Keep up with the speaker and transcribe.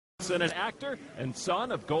Hudson, an actor and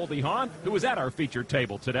son of Goldie Hawn, who was at our featured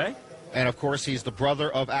table today. And, of course, he's the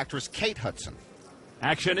brother of actress Kate Hudson.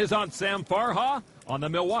 Action is on Sam Farha. On the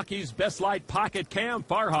Milwaukee's Best Light Pocket Cam,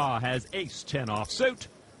 Farha has ace 10 offsuit.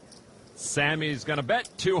 Sammy's going to bet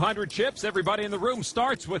 200 chips. Everybody in the room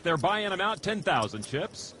starts with their buy-in amount, 10,000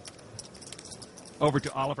 chips. Over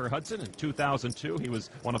to Oliver Hudson in 2002. He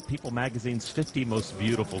was one of People Magazine's 50 most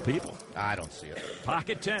beautiful people. I don't see it.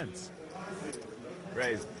 Pocket tens.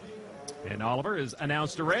 Raise. And Oliver has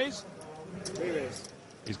announced a raise. Raise.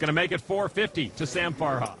 He's going to make it 450 to Sam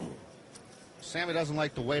Farha. Sammy doesn't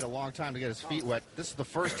like to wait a long time to get his feet wet. This is the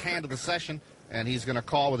first hand of the session, and he's going to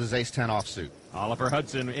call with his ace-10 offsuit. Oliver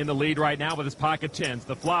Hudson in the lead right now with his pocket tens.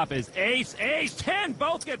 The flop is ace, ace, 10.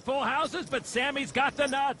 Both get full houses, but Sammy's got the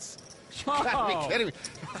nuts. You gotta be kidding me.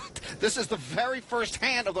 This is the very first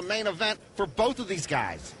hand of the main event for both of these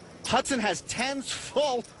guys. Hudson has tens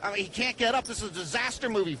full. I mean, he can't get up. This is a disaster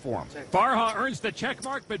movie for him. Farha earns the check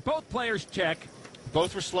mark, but both players check.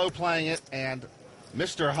 Both were slow playing it, and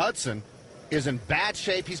Mr. Hudson is in bad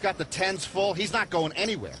shape. He's got the tens full. He's not going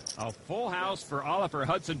anywhere. A full house for Oliver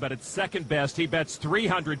Hudson, but it's second best. He bets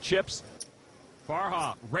 300 chips.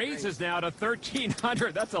 Farha raises now to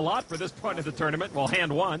 1,300. That's a lot for this point of the tournament. Well,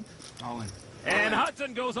 hand one. All in. And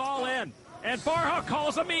Hudson goes all in. And Farha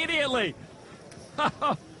calls immediately.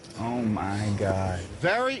 Oh, my God.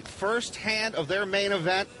 Very first hand of their main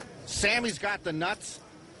event. Sammy's got the nuts,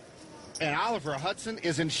 and Oliver Hudson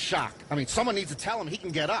is in shock. I mean, someone needs to tell him he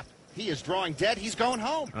can get up. He is drawing dead. He's going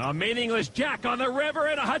home. A meaningless jack on the river,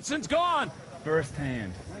 and Hudson's gone. First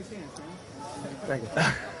hand. Nice hand, Sam. Thank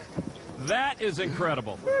you. That is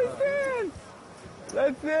incredible. First hand.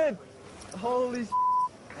 That's it. Holy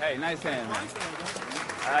Hey, nice hand, man.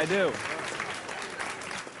 I do.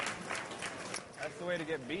 That's the way to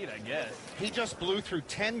get beat, I guess. He just blew through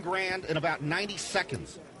 10 grand in about 90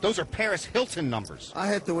 seconds. Those are Paris Hilton numbers. I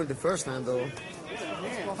had to win the first hand, though.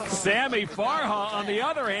 Sammy Farha, on the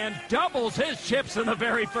other hand, doubles his chips in the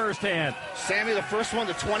very first hand. Sammy, the first one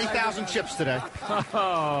to 20,000 chips today.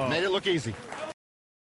 Oh. Made it look easy.